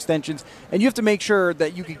contract extensions, and you have to make sure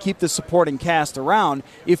that you can keep the supporting cast around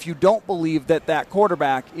if you don't believe that that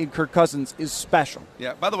quarterback in Kirk Cousins is special.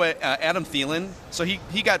 Yeah, by the way, Adam Thielen, so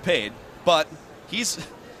he got paid, but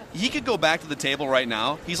he could go back to the table right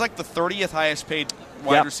now. He's like the 30th highest paid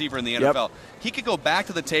wide receiver in the NFL. Yep. He could go back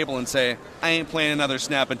to the table and say, I ain't playing another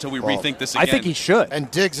snap until we rethink this again. I think he should.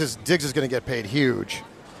 And Diggs is going to get paid huge.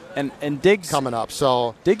 And Diggs coming up.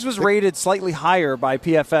 So Diggs was rated slightly higher by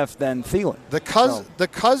PFF than Thielen. The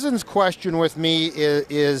Cousins question with me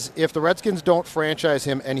is if the Redskins don't franchise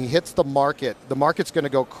him and he hits the market's going to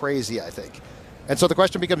go crazy, I think. And so the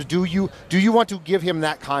question becomes: Do you want to give him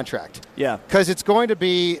that contract? Yeah, because it's going to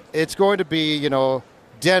be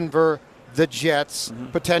Denver, the Jets,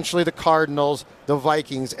 potentially the Cardinals, the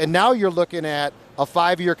Vikings, and now you're looking at a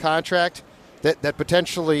 5-year contract that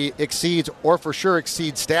potentially exceeds, or for sure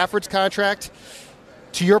exceeds, Stafford's contract.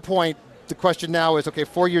 To your point, the question now is: okay,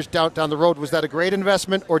 4 years down the road, was that a great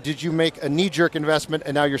investment, or did you make a knee-jerk investment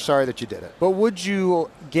and now you're sorry that you did it? But would you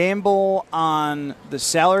gamble on the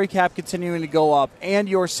salary cap continuing to go up and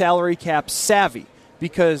your salary cap savvy?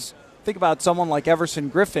 Because think about someone like Everson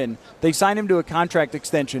Griffin. They signed him to a contract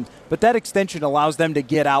extension, but that extension allows them to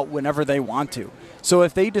get out whenever they want to. So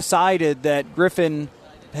if they decided that Griffin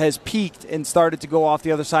has peaked and started to go off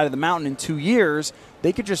the other side of the mountain in 2 years,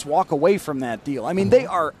 they could just walk away from that deal. I mean, they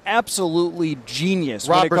are absolutely genius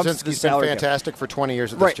when it comes to the salary been fantastic for 20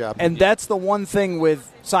 years at this job. And that's the one thing with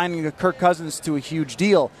signing a Kirk Cousins to a huge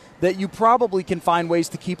deal, that you probably can find ways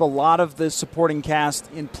to keep a lot of the supporting cast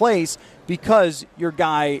in place because your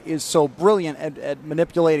guy is so brilliant at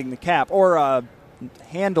manipulating the cap, or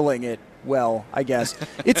handling it well, I guess.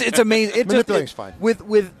 It's amazing. Manipulating's fine.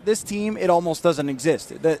 With this team, it almost doesn't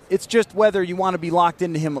exist. It's just whether you want to be locked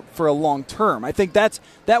into him for a long term. I think that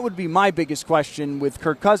would be my biggest question with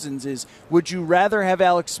Kirk Cousins is, would you rather have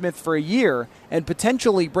Alex Smith for a year and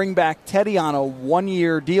potentially bring back Teddy on a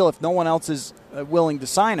 1-year deal if no one else is willing to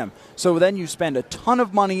sign him? So then you spend a ton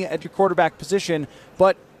of money at your quarterback position,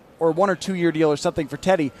 or 1 or 2 year deal or something for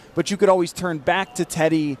Teddy, but you could always turn back to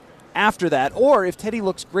Teddy after that. Or if Teddy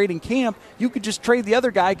looks great in camp, you could just trade the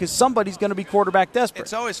other guy because somebody's going to be quarterback desperate.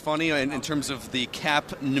 It's always funny in terms of the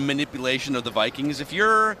cap manipulation of the Vikings. If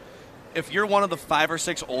you're one of the 5 or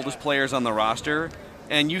 6 oldest players on the roster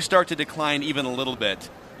and you start to decline even a little bit,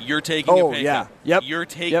 you're taking a pay cut. Yep. You're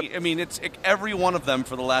taking. I mean, it's every one of them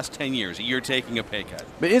for the last 10 years. You're taking a pay cut.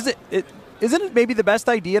 But isn't it maybe the best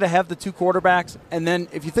idea to have the 2 quarterbacks, and then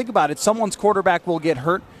if you think about it, someone's quarterback will get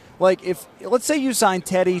hurt? Like, let's say you sign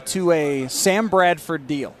Teddy to a Sam Bradford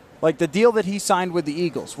deal, like the deal that he signed with the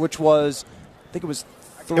Eagles, which was, I think it was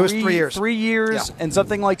 3 years. 3 years and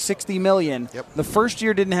something like $60 million. Yep. The first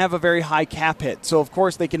year didn't have a very high cap hit, so of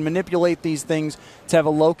course they can manipulate these things to have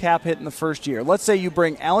a low cap hit in the first year. Let's say you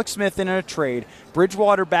bring Alex Smith in a trade,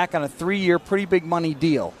 Bridgewater back on a 3-year, pretty big money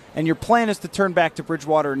deal, and your plan is to turn back to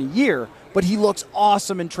Bridgewater in a year, but he looks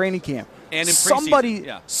awesome in training camp. And in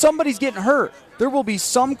preseason, somebody's getting hurt. There will be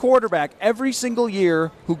some quarterback every single year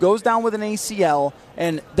who goes down with an ACL,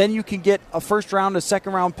 and then you can get a first-round, a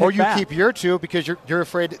second-round pick Or you back. keep your 2 because you're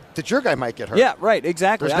afraid that your guy might get hurt. Yeah, right,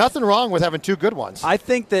 exactly. There's nothing wrong with having 2 good ones. I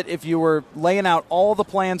think that if you were laying out all the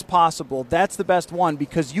plans possible, that's the best one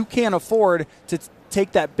because you can't afford to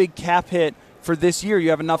take that big cap hit for this year. You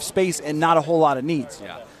have enough space and not a whole lot of needs.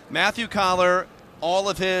 Yeah. Matthew Collar, all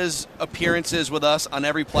of his appearances with us on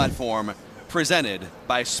every platform, presented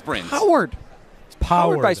by Sprint.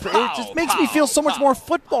 Powered by Sprint. It just makes me feel so much more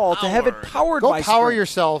football to have it powered by Sprint. Go power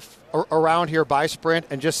yourself around here by Sprint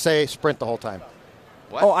and just say Sprint the whole time.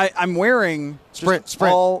 What? Oh, I'm wearing Sprint.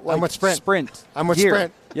 All, like, I'm with Sprint. I'm with gear.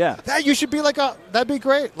 Sprint. Yeah. You should be that'd be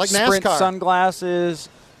great. Like Sprint NASCAR. sunglasses,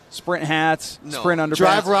 Sprint hats, Sprint underpants.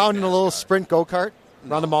 Drive around in a little Sprint go-kart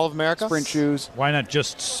around the Mall of America. Sprint shoes. Why not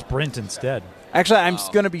just sprint instead? Actually, I'm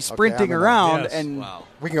going to be sprinting around and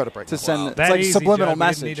we can go to break. to send it's That like easy, subliminal John. We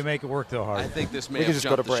message. didn't need to make it work though hard. I think this may We can have just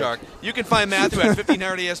go jumped to the break. shark. You can find Matthew at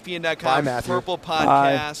 1500ESPN.com. Bye, Matthew. Purple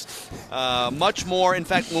Podcast. Much more. In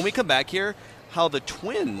fact, when we come back here, how the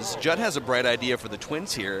Twins, Judd has a bright idea for the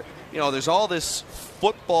Twins here. There's all this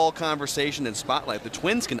football conversation and spotlight. The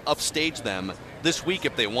Twins can upstage them this week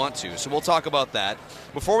if they want to. So we'll talk about that.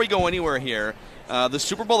 Before we go anywhere here, the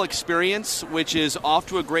Super Bowl experience, which is off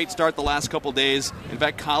to a great start the last couple days. In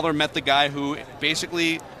fact, Collar met the guy who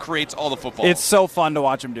basically creates all the football. It's so fun to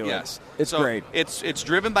watch him do it. Yes. It's great. It's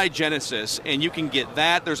driven by Genesis, and you can get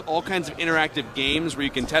that. There's all kinds of interactive games where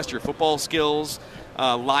you can test your football skills,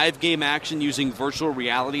 live game action using virtual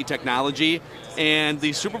reality technology. And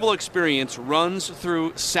the Super Bowl experience runs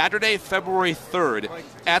through Saturday, February 3rd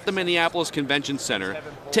at the Minneapolis Convention Center.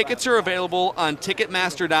 Tickets are available on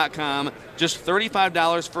Ticketmaster.com, just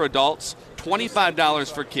 $35 for adults,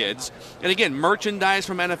 $25 for kids. And again, merchandise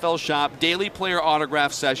from NFL Shop, daily player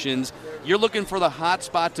autograph sessions. You're looking for the hot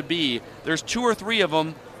spot to be. There's 2 or 3 of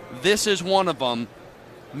them. This is one of them.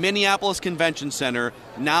 Minneapolis Convention Center,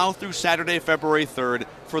 now through Saturday, February 3rd,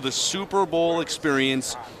 for the Super Bowl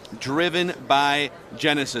experience driven by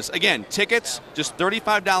Genesis. Again, tickets, just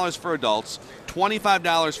 $35 for adults,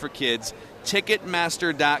 $25 for kids.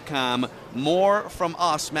 Ticketmaster.com. More from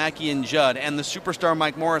us, Mackie and Judd, and the superstar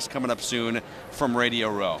Mike Morris coming up soon from Radio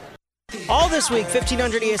Row. All this week,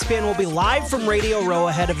 1500 ESPN will be live from Radio Row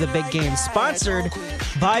ahead of the big game, sponsored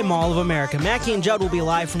by Mall of America. Mackie and Judd will be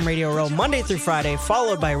live from Radio Row Monday through Friday,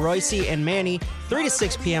 followed by Royce and Manny, 3 to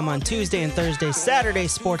 6 p.m. on Tuesday and Thursday. Saturday,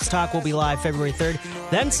 Sports Talk will be live February 3rd.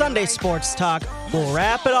 Then Sunday, Sports Talk will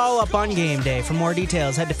wrap it all up on game day. For more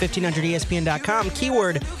details, head to 1500ESPN.com,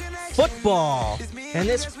 keyword football. And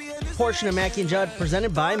this portion of Mackie and Judd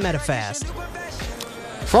presented by MetaFast.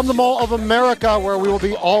 From the Mall of America, where we will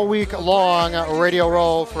be all week long at Radio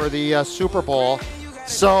Row for the Super Bowl.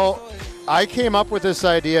 So I came up with this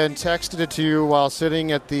idea and texted it to you while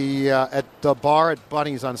sitting at the bar at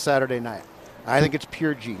Bunny's on Saturday night. I think it's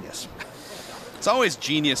pure genius. It's always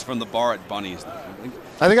genius from the bar at Bunny's.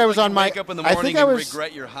 I think I was on my. Wake up in the morning and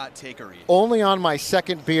regret your hot takery. Only on my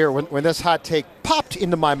second beer when this hot take popped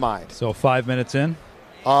into my mind. So 5 minutes in?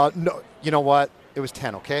 No, you know what? It was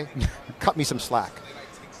 10. Okay, cut me some slack.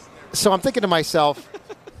 So I'm thinking to myself,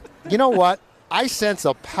 you know what? I sense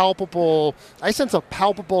a palpable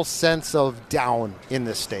sense of down in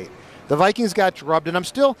this state. The Vikings got drubbed, and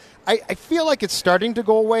I feel like it's starting to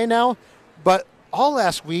go away now, but all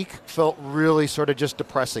last week felt really sort of just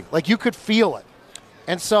depressing. Like you could feel it.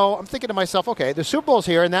 And so I'm thinking to myself, okay, the Super Bowl's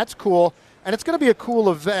here, and that's cool, and it's going to be a cool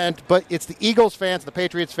event, but it's the Eagles fans, the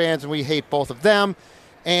Patriots fans, and we hate both of them.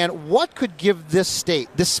 And what could give this state,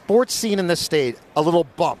 this sports scene in this state, a little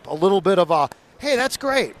bump, a little bit of a, hey, that's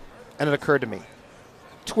great. And it occurred to me.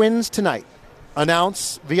 Twins tonight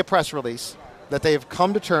announce via press release that they have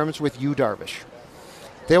come to terms with Yu Darvish.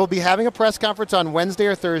 They will be having a press conference on Wednesday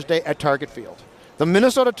or Thursday at Target Field. The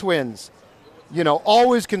Minnesota Twins,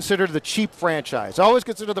 always considered the cheap franchise, always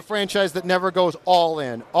considered the franchise that never goes all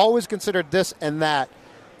in, always considered this and that,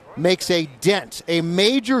 makes a dent, a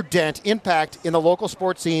major dent, impact in the local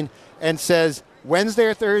sports scene, and says Wednesday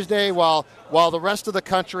or Thursday, while the rest of the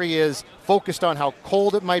country is focused on how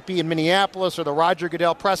cold it might be in Minneapolis or the Roger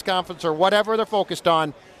Goodell press conference or whatever they're focused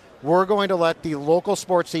on, we're going to let the local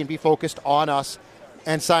sports scene be focused on us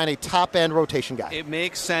and sign a top-end rotation guy. It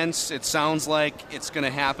makes sense. It sounds like it's going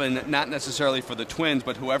to happen, not necessarily for the Twins,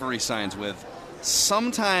 but whoever he signs with.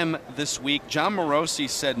 Sometime this week, John Morosi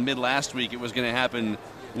said mid-last week it was going to happen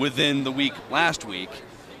within the week last week.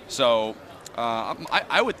 So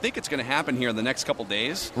I would think it's going to happen here in the next couple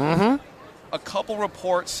days. Mm-hmm. A couple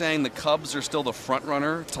reports saying the Cubs are still the front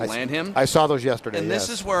runner to land him. I saw those yesterday, and this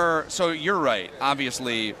is where, so you're right.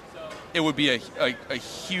 Obviously, it would be a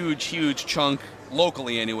huge, huge chunk,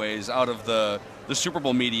 locally anyways, out of the Super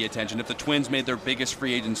Bowl media attention if the Twins made their biggest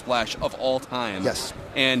free agent splash of all time. Yes.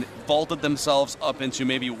 And vaulted themselves up into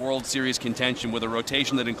maybe World Series contention with a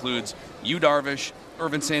rotation that includes Yu Darvish,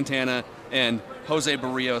 Irvin Santana, and Jose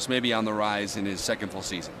Barrios maybe on the rise in his second full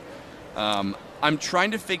season. I'm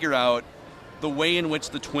trying to figure out the way in which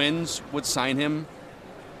the Twins would sign him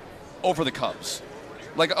over the Cubs.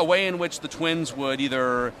 Like a way in which the Twins would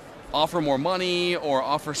either offer more money or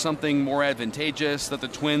offer something more advantageous that the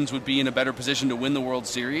Twins would be in a better position to win the World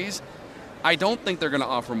Series. I don't think they're going to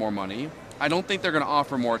offer more money. I don't think they're going to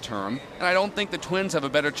offer more term. And I don't think the Twins have a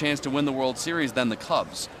better chance to win the World Series than the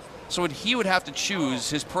Cubs. So he would have to choose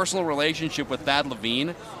his personal relationship with Thad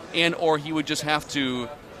Levine, and or he would just have to,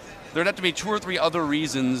 there'd have to be 2 or 3 other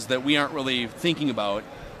reasons that we aren't really thinking about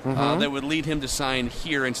that would lead him to sign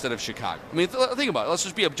here instead of Chicago. I mean, think about it. Let's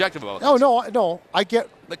just be objective about this. No, I get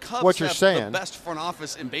the Cubs what you're have saying. The best front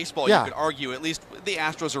office in baseball, Yeah. you could argue. At least the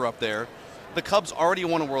Astros are up there. The Cubs already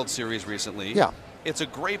won a World Series recently. Yeah. It's a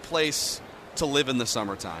great place to live in the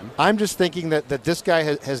summertime. I'm just thinking that this guy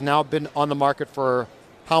has now been on the market for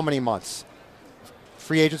how many months?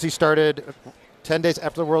 Free agency started 10 days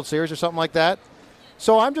after the World Series or something like that.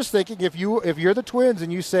 So I'm just thinking if you're the Twins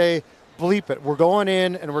and you say, bleep it, we're going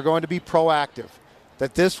in and we're going to be proactive,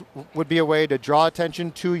 that this would be a way to draw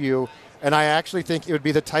attention to you. And I actually think it would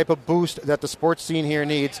be the type of boost that the sports scene here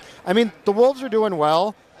needs. I mean, the Wolves are doing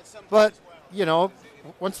well, but,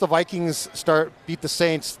 once the Vikings beat the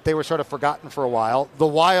Saints, they were sort of forgotten for a while. The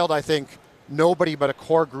Wild, I think, nobody but a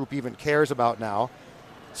core group even cares about now.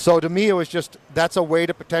 So to me, it was just, that's a way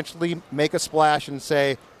to potentially make a splash and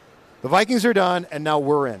say, the Vikings are done, and now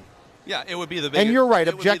we're in. Yeah, it would be the biggest. And you're right,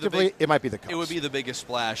 objectively, it might be the Cubs. It would be the biggest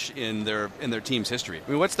splash in their team's history. I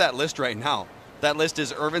mean, what's that list right now? That list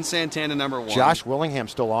is Ervin Santana, number 1. Josh Willingham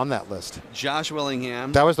still on that list. Josh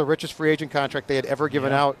Willingham. That was the richest free agent contract they had ever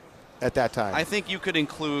given out at that time. I think you could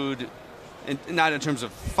include, not in terms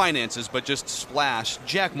of finances, but just splash.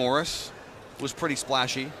 Jack Morris was pretty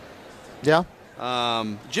splashy. Yeah.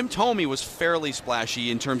 Jim Thome was fairly splashy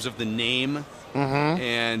in terms of the name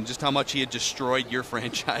and just how much he had destroyed your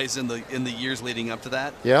franchise in the years leading up to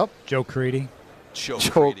that. Yep. Joe Creedy. Joe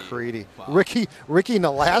Creedy. Wow. Ricky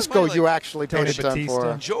Nolasco, you actually paid a ton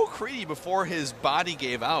for. Joe Creedy, before his body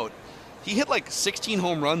gave out, he hit like 16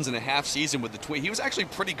 home runs in a half season with the Twins. He was actually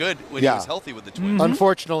pretty good when he was healthy with the Twins.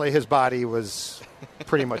 Unfortunately, his body was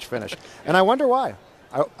pretty much finished. And I wonder why.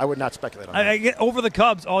 I would not speculate on that. Over the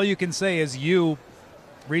Cubs, all you can say is you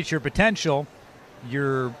reach your potential.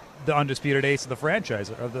 You're the undisputed ace of the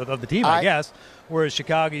franchise, of the team, I guess. Whereas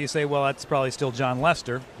Chicago, you say, well, that's probably still John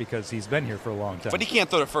Lester because he's been here for a long time. But he can't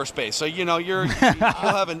throw to first base, so you'll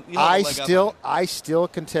have a I still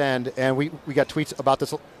contend, and we got tweets about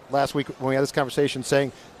this last week when we had this conversation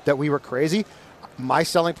saying that we were crazy. My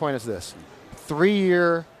selling point is this: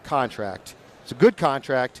 3-year contract. It's a good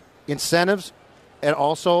contract. Incentives, and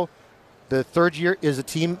also the third year is a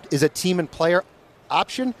team and player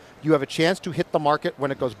option. You have a chance to hit the market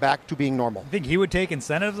when it goes back to being normal. You think he would take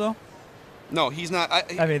incentives, though? No, he's not.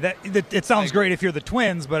 I mean, it sounds great if you're the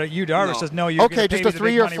Twins, but you Darvish says no. You're going to pay just me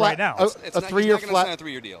a 3-year money flat right now. He's not going to sign a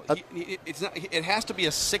 3-year deal. It's not. It has to be a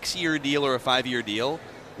 6-year deal or a 5-year deal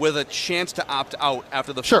with a chance to opt out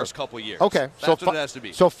after the first couple years. Okay, that's what it has to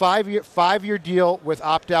be. So 5-year deal with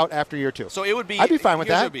opt out after year 2. So it would be. I'd be fine with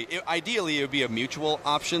that. Ideally, it would be a mutual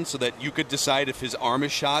option so that you could decide if his arm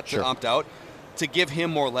is shot to opt out. To give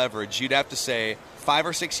him more leverage, you'd have to say 5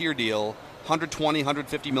 or 6 year deal, $120,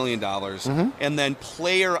 $150 million, and then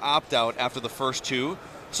player opt out after the first 2,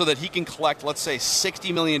 so that he can collect, let's say,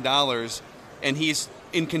 $60 million, and he's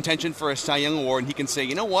in contention for a Cy Young award, and he can say,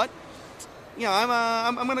 you know what? Yeah,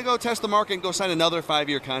 I'm going to go test the market and go sign another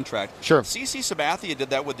 5-year contract. Sure. CC Sabathia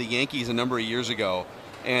did that with the Yankees a number of years ago,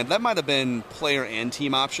 and that might have been player and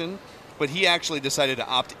team option, but he actually decided to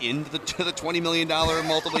opt into the $20 million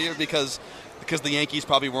multiple years because the Yankees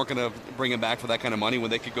probably weren't going to bring him back for that kind of money when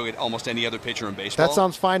they could go get almost any other pitcher in baseball. That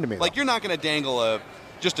sounds fine to me. Like, you're not going to dangle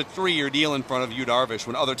just a 3-year deal in front of Yu Darvish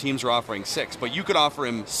when other teams are offering 6, but you could offer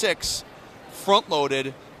him 6,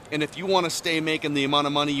 front-loaded, and if you want to stay making the amount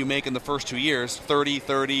of money you make in the first 2 years,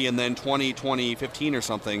 30, and then 20, 15 or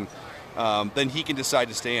something, then he can decide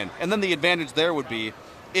to stay in. And then the advantage there would be,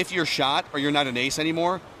 if you're shot or you're not an ace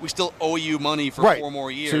anymore, we still owe you money for 4 more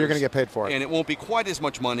years. So you're going to get paid for it. And it won't be quite as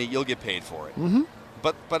much money. You'll get paid for it. Mm-hmm.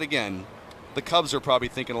 But again, the Cubs are probably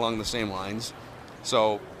thinking along the same lines.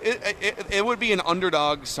 So it would be an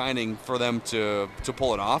underdog signing for them to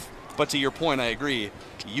pull it off. But to your point, I agree.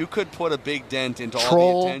 You could put a big dent into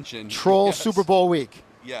all the attention. Troll Super Bowl week.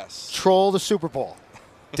 Yes. Troll the Super Bowl.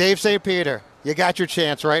 Dave St. Peter, you got your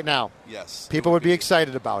chance right now. Yes. People would be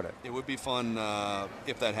excited about it. It would be fun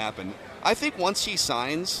if that happened. I think once he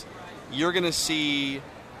signs, you're going to see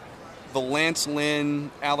the Lance Lynn,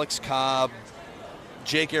 Alex Cobb,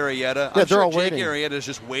 Jake Arrieta. Yeah, I'm sure all Jake waiting. Arrieta is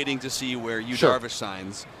just waiting to see where Yu Darvish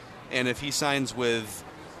signs. And if he signs with,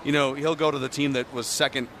 he'll go to the team that was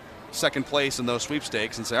second place in those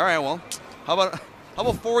sweepstakes and say, all right, well, how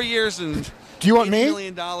about 4 years and do you want $80 me?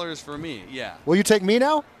 million for me? Yeah. Will you take me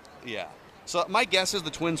now? Yeah. So my guess is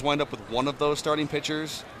the Twins wind up with one of those starting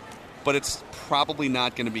pitchers, but it's probably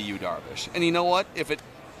not going to be Yu Darvish. And you know what? If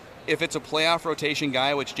it's a playoff rotation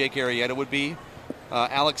guy, which Jake Arrieta would be,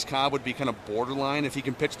 Alex Cobb would be kind of borderline. If he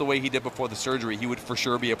can pitch the way he did before the surgery, he would for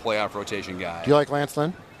sure be a playoff rotation guy. Do you like Lance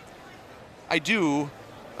Lynn? I do.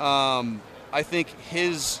 I think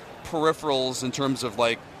his peripherals in terms of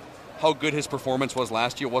like how good his performance was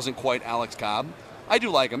last year wasn't quite Alex Cobb. I do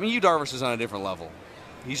like him. I mean, Yu Darvish is on a different level.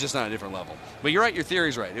 He's just on a different level. But you're right. Your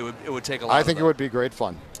theory's right. It would take a lot. I think it would be great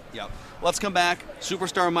fun. Yeah. Let's come back.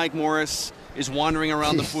 Superstar Mike Morris is wandering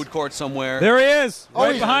around the food court somewhere. There he is, Oh,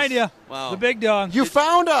 right he behind is. you. Wow. The big dog. You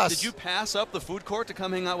found us. Did you pass up the food court to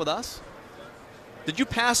come hang out with us? Did you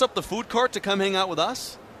pass up the food court to come hang out with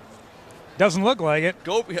us? Doesn't look like it.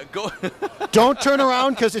 Go. Don't turn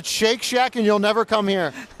around because it's Shake Shack and you'll never come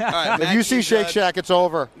here. All right, If you see Shake Shack, it's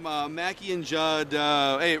over. Mackie and Judd,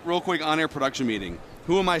 hey, real quick on-air production meeting.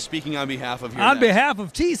 Who am I speaking on behalf of here On next? behalf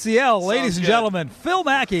of TCL, ladies and good. gentlemen, Phil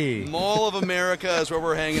Mackey. Mall of America is where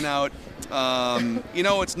we're hanging out.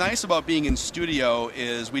 What's nice about being in studio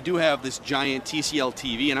is we do have this giant TCL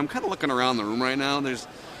TV, and I'm kind of looking around the room right now.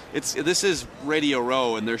 This is Radio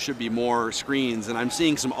Row, and there should be more screens, and I'm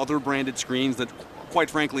seeing some other branded screens that, quite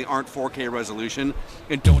frankly, aren't 4K resolution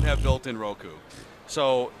and don't have built-in Roku.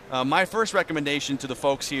 So my first recommendation to the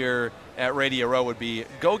folks here at Radio Row would be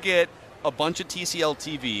go get a bunch of TCL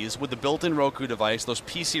TVs with the built-in Roku device, those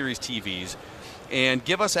P-Series TVs, and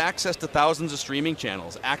give us access to thousands of streaming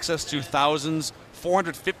channels, access to thousands,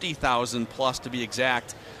 450,000 plus to be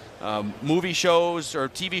exact, movie shows or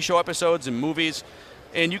TV show episodes and movies.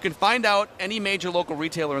 And you can find out any major local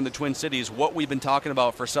retailer in the Twin Cities, what we've been talking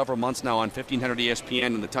about for several months now on 1500 ESPN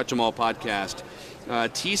and the Touch 'Em All podcast.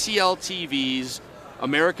 TCL TVs,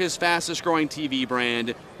 America's fastest growing TV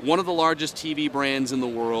brand, one of the largest TV brands in the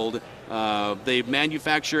world. They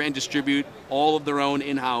manufacture and distribute all of their own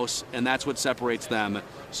in-house, and that's what separates them.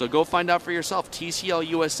 So go find out for yourself,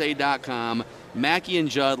 TCLUSA.com. Mackie and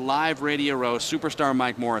Judd, live Radio Row. Superstar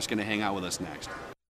Mike Morris going to hang out with us next.